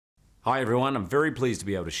Hi everyone, I'm very pleased to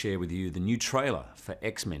be able to share with you the new trailer for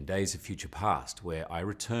X-Men Days of Future Past, where I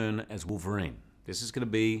return as Wolverine. This is going to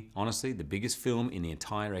be, honestly, the biggest film in the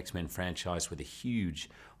entire X-Men franchise with a huge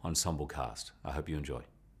ensemble cast. I hope you enjoy.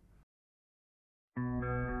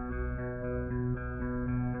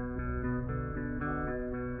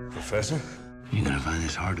 Professor? You're gonna find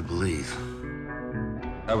this hard to believe.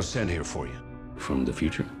 I was sent here for you. From the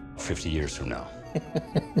future? 50 years from now.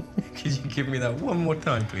 Could you give me that one more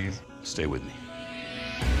time, please? Stay with me.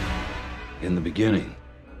 In the beginning,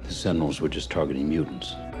 the Sentinels were just targeting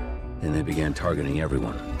mutants. Then they began targeting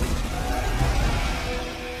everyone.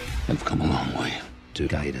 They've come a long way to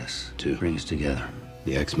guide us, to bring us together.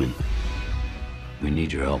 The X-Men. We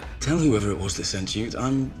need your help. Tell whoever it was that sent you,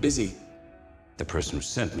 I'm busy. The person who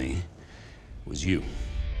sent me was you.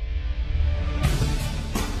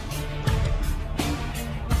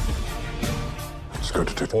 It's going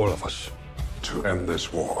to take all of us to end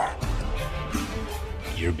this war.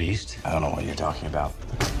 You're Beast? I don't know what you're talking about.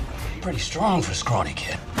 Pretty strong for a scrawny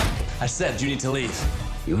kid. I said you need to leave.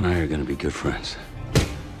 You and I are gonna be good friends.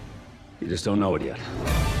 You just don't know it yet.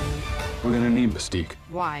 We're gonna need Mystique.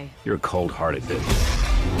 Why? You're a cold-hearted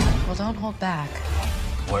bitch. Well, don't hold back.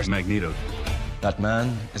 Where's Magneto? That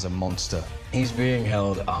man is a monster. He's being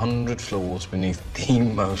held 100 floors beneath the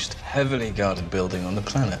most heavily guarded building on the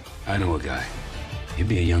planet. I know a guy. He'd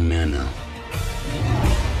be a young man now.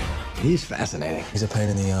 He's fascinating. He's a pain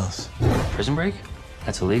in the ass. Prison break?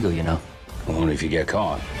 That's illegal, you know. Well, only if you get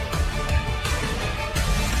caught.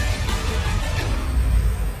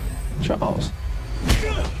 Charles.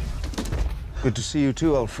 Good to see you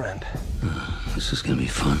too, old friend. This is gonna be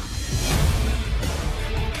fun.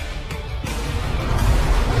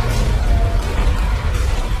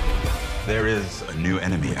 There is a new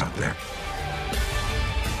enemy out there.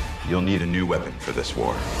 You'll need a new weapon for this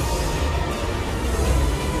war.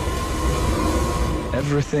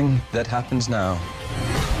 Everything that happens now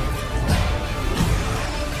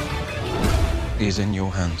is in your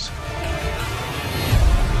hands.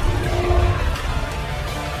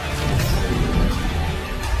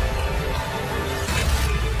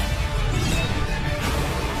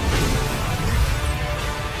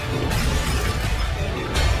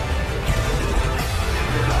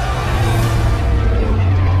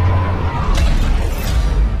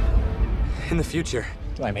 In the future.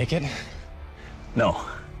 Do I make it? No.